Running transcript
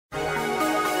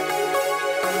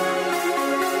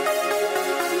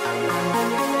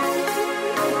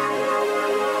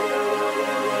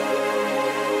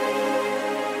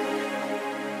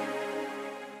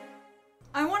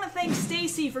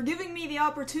for giving me the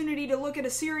opportunity to look at a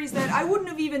series that I wouldn't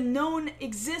have even known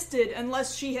existed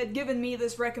unless she had given me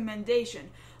this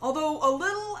recommendation. Although a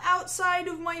little outside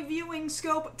of my viewing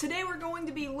scope, today we're going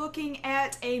to be looking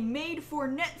at a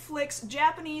made-for-Netflix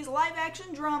Japanese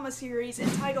live-action drama series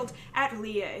entitled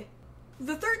Atelier.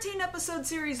 The 13-episode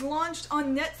series launched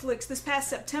on Netflix this past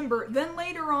September, then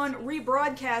later on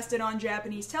rebroadcasted on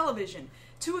Japanese television.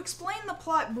 To explain the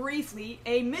plot briefly,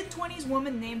 a mid-20s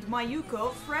woman named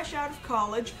Mayuko, fresh out of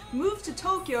college, moved to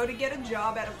Tokyo to get a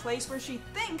job at a place where she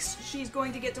thinks she's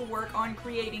going to get to work on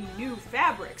creating new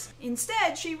fabrics.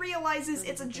 Instead, she realizes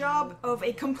it's a job of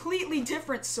a completely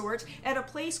different sort at a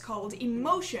place called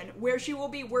Emotion, where she will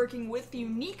be working with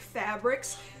unique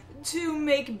fabrics to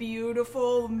make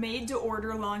beautiful,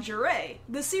 made-to-order lingerie.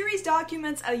 The series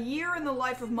documents a year in the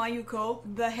life of Mayuko,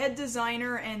 the head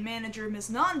designer and manager Ms.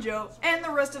 Nanjo, and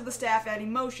the rest of the staff at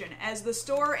Emotion, as the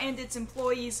store and its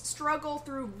employees struggle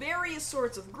through various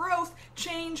sorts of growth,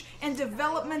 change, and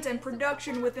development and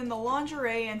production within the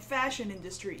lingerie and fashion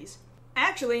industries.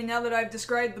 Actually, now that I've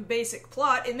described the basic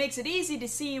plot, it makes it easy to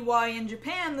see why in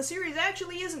Japan the series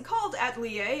actually isn't called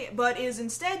Atelier, but is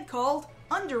instead called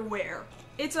Underwear.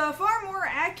 It's a far more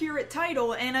accurate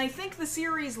title, and I think the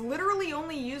series literally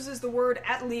only uses the word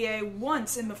atelier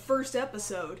once in the first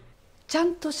episode. ちゃ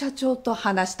んと社長と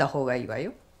話した方がいいわ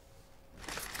よ。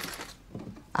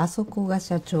あそこが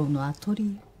社長のアト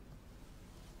リエ。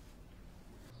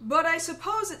But I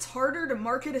suppose it's harder to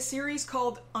market a series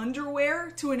called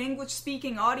Underwear to an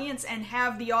English-speaking audience and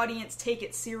have the audience take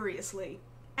it seriously.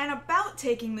 And about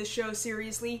taking the show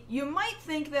seriously, you might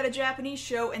think that a Japanese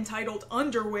show entitled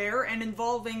Underwear and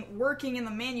involving working in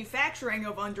the manufacturing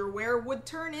of underwear would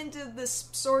turn into this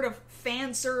sort of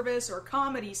fan service or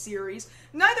comedy series,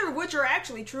 neither of which are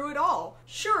actually true at all.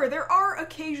 Sure, there are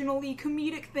occasionally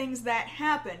comedic things that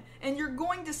happen, and you're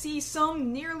going to see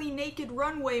some nearly naked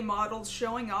runway models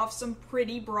showing off some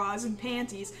pretty bras and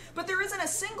panties, but there isn't a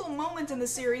single moment in the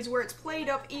series where it's played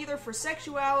up either for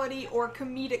sexuality or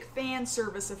comedic fan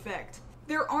service effect.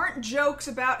 There aren't jokes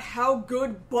about how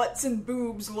good butts and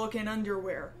boobs look in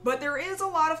underwear, but there is a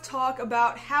lot of talk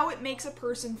about how it makes a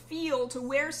person feel to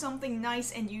wear something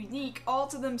nice and unique all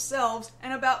to themselves,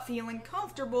 and about feeling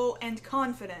comfortable and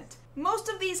confident. Most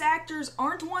of these actors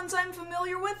aren't ones I'm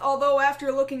familiar with, although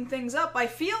after looking things up, I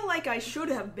feel like I should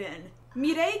have been.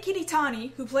 Mirei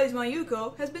Kiritani, who plays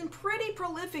Mayuko, has been pretty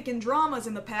prolific in dramas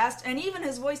in the past, and even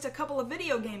has voiced a couple of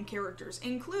video game characters,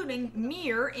 including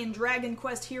Mir in Dragon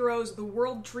Quest Heroes The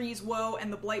World Trees Woe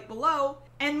and The Blight Below,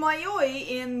 and Mayoi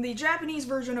in the Japanese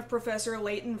version of Professor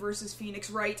Layton vs.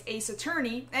 Phoenix Wright Ace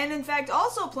Attorney, and in fact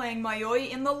also playing Mayoi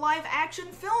in the live-action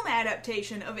film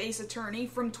adaptation of Ace Attorney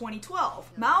from 2012.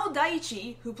 Mao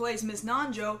Daichi, who plays Ms.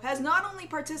 Nanjo, has not only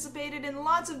participated in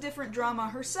lots of different drama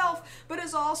herself, but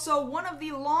is also one of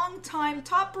the long-time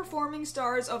top-performing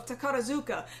stars of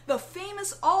Takarazuka, the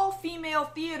famous all-female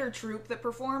theater troupe that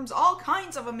performs all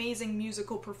kinds of amazing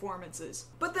musical performances.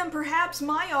 But then perhaps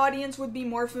my audience would be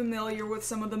more familiar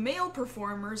with some of the male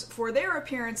performers for their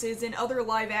appearances in other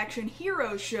live-action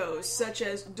hero shows, such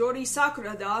as Dori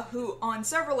Sakurada, who on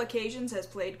several occasions has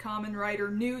played Kamen Rider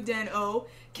Nu Den-O,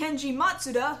 Kenji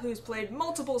Matsuda, who's played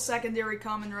multiple secondary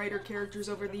Kamen Rider characters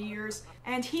over the years,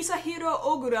 and Hisahiro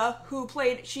Ogura, who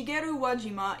played Shigeru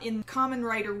Wajima in Kamen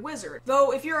Rider Wizard.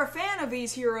 Though if you're a fan of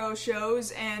these hero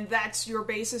shows, and that's your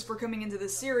basis for coming into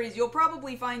this series, you'll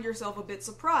probably find yourself a bit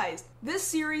surprised. This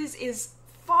series is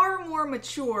far more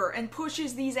mature and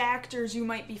pushes these actors you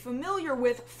might be familiar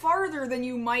with farther than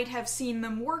you might have seen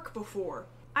them work before.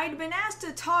 I'd been asked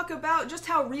to talk about just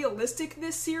how realistic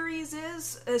this series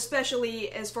is,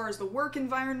 especially as far as the work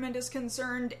environment is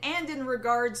concerned, and in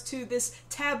regards to this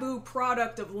taboo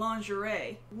product of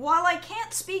lingerie. While I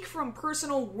can't speak from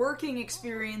personal working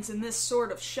experience in this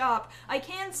sort of shop, I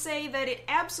can say that it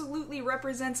absolutely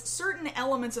represents certain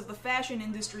elements of the fashion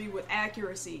industry with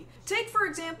accuracy. Take, for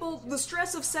example, the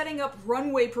stress of setting up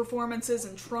runway performances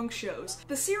and trunk shows.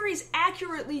 The series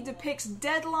accurately depicts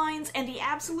deadlines and the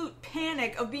absolute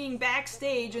panic of being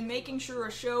backstage and making sure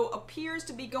a show appears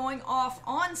to be going off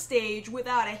on stage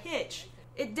without a hitch.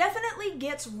 It definitely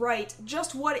gets right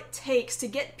just what it takes to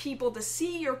get people to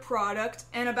see your product,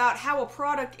 and about how a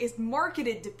product is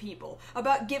marketed to people,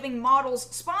 about giving models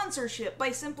sponsorship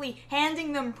by simply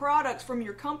handing them products from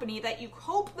your company that you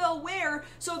hope they'll wear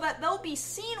so that they'll be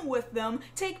seen with them,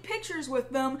 take pictures with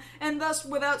them, and thus,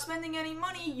 without spending any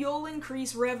money, you'll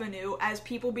increase revenue as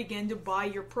people begin to buy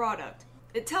your product.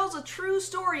 It tells a true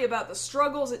story about the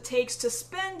struggles it takes to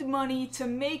spend money to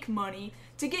make money,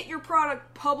 to get your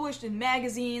product published in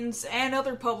magazines and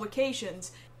other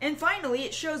publications, And finally,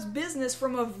 it shows business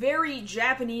from a very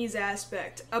Japanese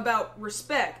aspect, about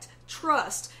respect,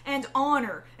 trust, and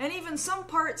honor, and even some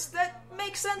parts that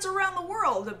make sense around the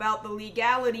world about the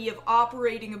legality of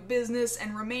operating a business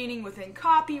and remaining within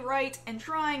copyright and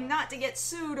trying not to get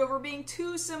sued over being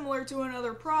too similar to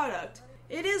another product.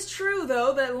 It is true,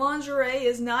 though, that lingerie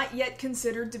is not yet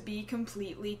considered to be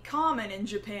completely common in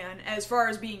Japan as far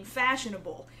as being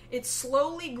fashionable. It's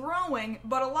slowly growing,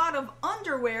 but a lot of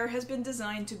underwear has been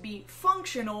designed to be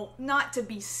functional, not to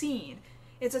be seen.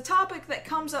 It's a topic that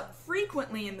comes up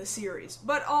frequently in the series,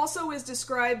 but also is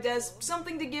described as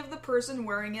something to give the person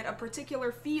wearing it a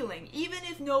particular feeling, even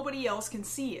if nobody else can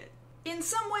see it. In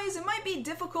some ways, it might be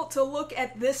difficult to look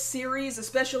at this series,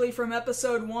 especially from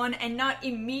episode 1, and not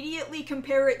immediately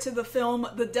compare it to the film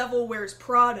The Devil Wears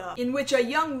Prada, in which a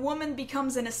young woman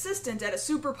becomes an assistant at a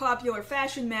super popular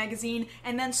fashion magazine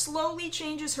and then slowly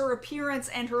changes her appearance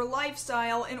and her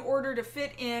lifestyle in order to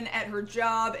fit in at her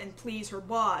job and please her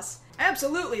boss.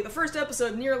 Absolutely, the first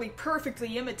episode nearly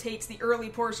perfectly imitates the early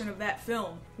portion of that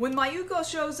film. When Mayuko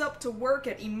shows up to work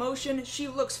at Emotion, she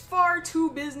looks far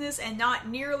too business and not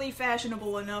nearly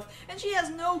fashionable enough, and she has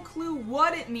no clue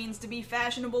what it means to be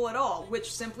fashionable at all,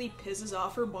 which simply pisses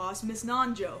off her boss, Miss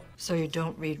Nanjo. So you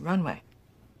don't read Runway?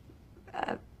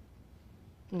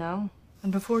 No.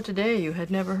 And before today, you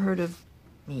had never heard of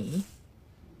me?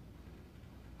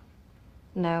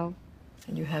 No.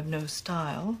 And you have no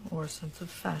style or sense of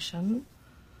fashion?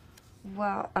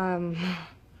 Well, I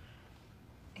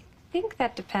think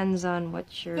that depends on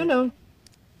what you're... No.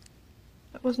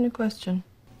 That wasn't a question.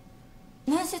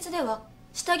 面接では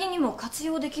下着にも活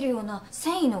用できるような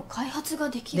繊維の開発が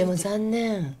できるって。でも残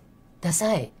念。ダ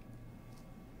サい。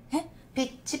え？ピ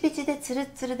ッチピチでツル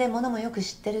ツルで物もよく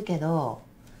知ってるけど、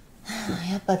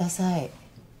やっぱダサい。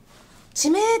致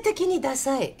命的にダ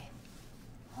サい。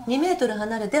2メートル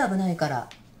離れて危ないから。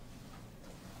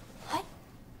はい。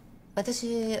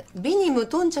私、美に無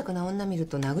頓着な女見る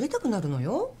と殴りたくなるの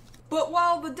よ。But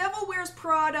while The Devil Wears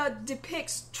Prada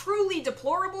depicts truly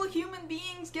deplorable human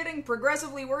beings getting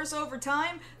progressively worse over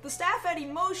time, the staff at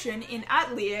Emotion in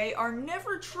Atelier are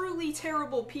never truly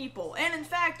terrible people, and in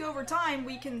fact, over time,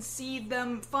 we can see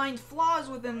them find flaws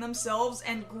within themselves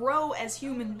and grow as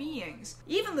human beings.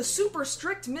 Even the super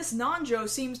strict Miss Nanjo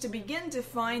seems to begin to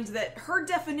find that her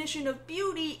definition of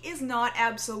beauty is not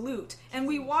absolute, and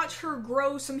we watch her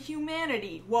grow some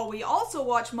humanity, while we also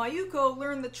watch Mayuko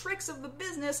learn the tricks of the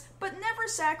business but never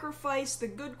sacrifice the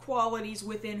good qualities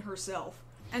within herself.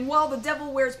 And while The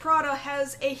Devil Wears Prada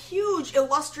has a huge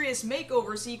illustrious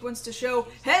makeover sequence to show,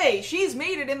 hey, she's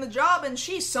made it in the job and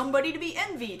she's somebody to be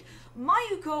envied,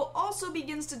 Mayuko also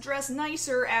begins to dress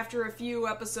nicer after a few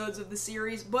episodes of the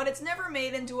series, but it's never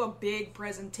made into a big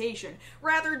presentation,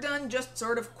 rather done just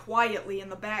sort of quietly in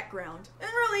the background. And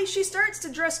really, she starts to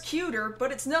dress cuter,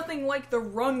 but it's nothing like the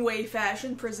runway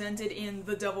fashion presented in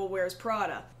The Devil Wears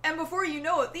Prada. And before you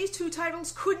know it, these two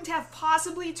titles couldn't have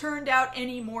possibly turned out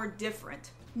any more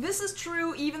different. This is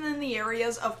true even in the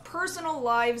areas of personal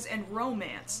lives and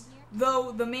romance.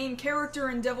 Though the main character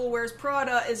in Devil Wears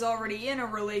Prada is already in a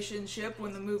relationship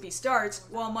when the movie starts,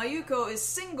 while Mayuko is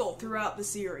single throughout the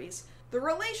series. The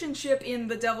relationship in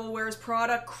The Devil Wears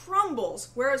Prada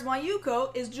crumbles, whereas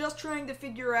Mayuko is just trying to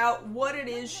figure out what it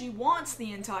is she wants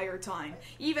the entire time,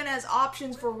 even as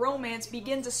options for romance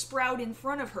begin to sprout in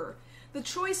front of her. The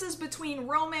choices between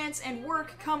romance and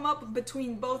work come up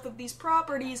between both of these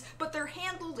properties, but they're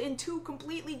handled in two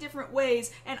completely different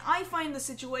ways, and I find the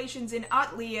situations in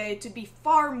Atelier to be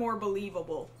far more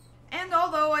believable. And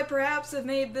although I perhaps have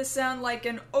made this sound like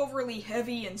an overly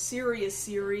heavy and serious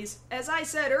series, as I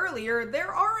said earlier,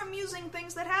 there are amusing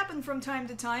things that happen from time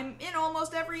to time in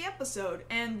almost every episode,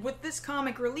 and with this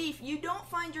comic relief, you don't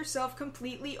find yourself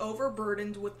completely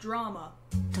overburdened with drama.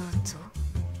 どうぞ。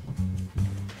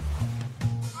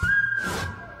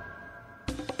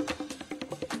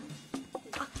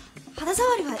肌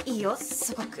触りはいいよ、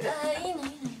すごく。いいのいいのい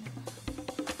い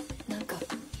の。なんか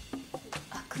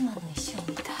悪魔の衣装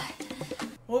みたい。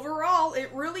Overall,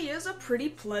 it really is a pretty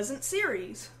pleasant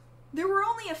series. There were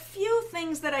only a few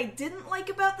things that I didn't like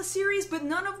about the series, but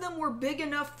none of them were big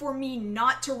enough for me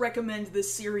not to recommend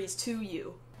this series to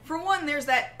you. For one, there's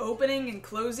that opening and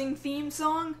closing theme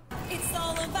song. It's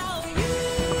all about you.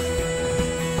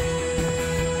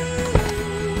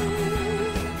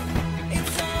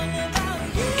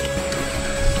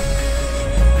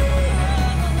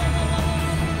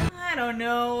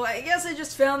 No, I guess I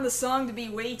just found the song to be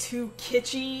way too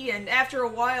kitschy, and after a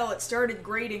while it started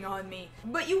grating on me.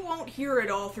 But you won't hear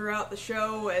it all throughout the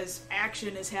show as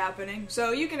action is happening,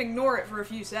 so you can ignore it for a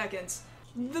few seconds.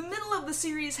 The middle of the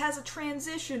series has a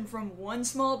transition from one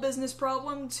small business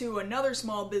problem to another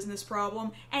small business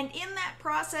problem, and in that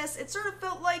process, it sort of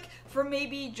felt like, for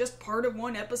maybe just part of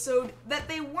one episode, that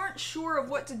they weren't sure of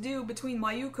what to do between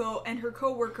Mayuko and her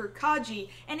coworker Kaji,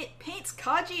 and it paints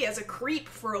Kaji as a creep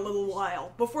for a little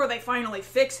while, before they finally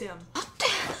fix him.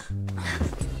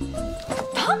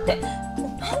 だって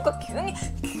なんか急に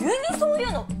そうい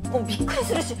うのもうびっくり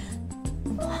するし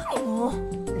何もう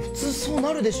普通そう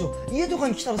なるでしょ。家とか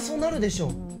に来たらそうなるでしょ。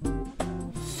そ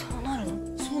うなる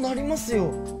の？そうなります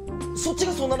よ。そっち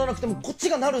がそうならなくてもこっち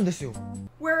がなるんですよ。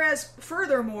 Whereas,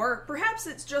 furthermore, perhaps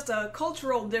it's just a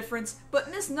cultural difference,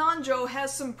 but Miss Nanjo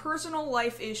has some personal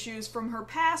life issues from her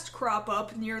past crop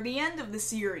up near the end of the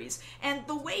series, and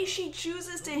the way she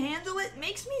chooses to handle it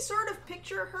makes me sort of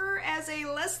picture her as a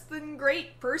less than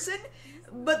great person.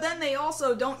 But then they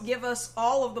also don't give us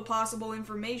all of the possible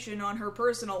information on her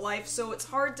personal life, so it's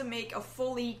hard to make a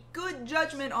fully good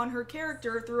judgment on her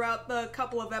character throughout the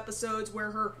couple of episodes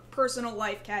where her personal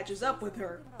life catches up with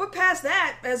her. But past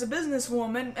that, as a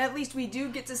businesswoman, at least we do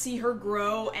get to see her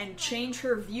grow and change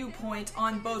her viewpoint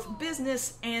on both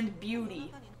business and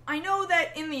beauty. I know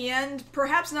that in the end,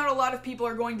 perhaps not a lot of people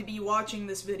are going to be watching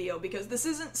this video because this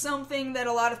isn't something that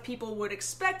a lot of people would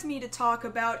expect me to talk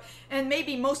about, and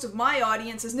maybe most of my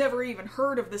audience has never even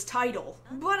heard of this title.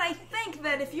 But I think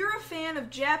that if you're a fan of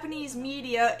Japanese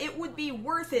media, it would be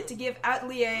worth it to give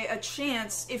Atelier a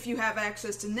chance if you have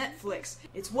access to Netflix.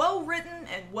 It's well written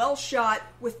and well shot,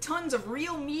 with tons of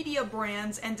real media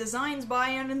brands and designs by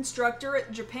an instructor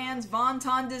at Japan's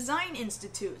Vontan Design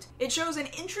Institute. It shows an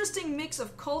interesting mix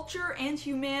of culture and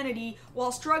humanity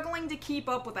while struggling to keep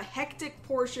up with a hectic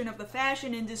portion of the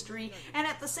fashion industry, and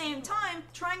at the same time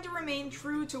trying to remain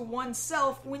true to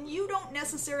oneself when you don't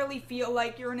necessarily feel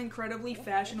like you're an incredibly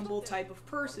fashionable type of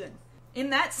person. In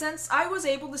that sense, I was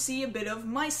able to see a bit of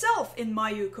myself in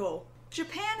Mayuko.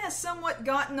 Japan has somewhat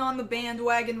gotten on the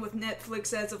bandwagon with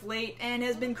Netflix as of late and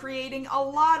has been creating a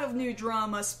lot of new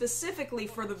drama specifically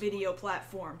for the video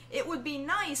platform. It would be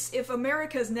nice if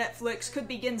America's Netflix could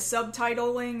begin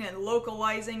subtitling and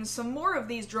localizing some more of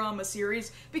these drama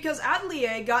series, because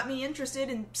Atelier got me interested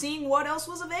in seeing what else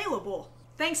was available.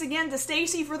 Thanks again to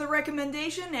Stacy for the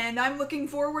recommendation, and I'm looking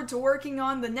forward to working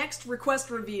on the next request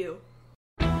review.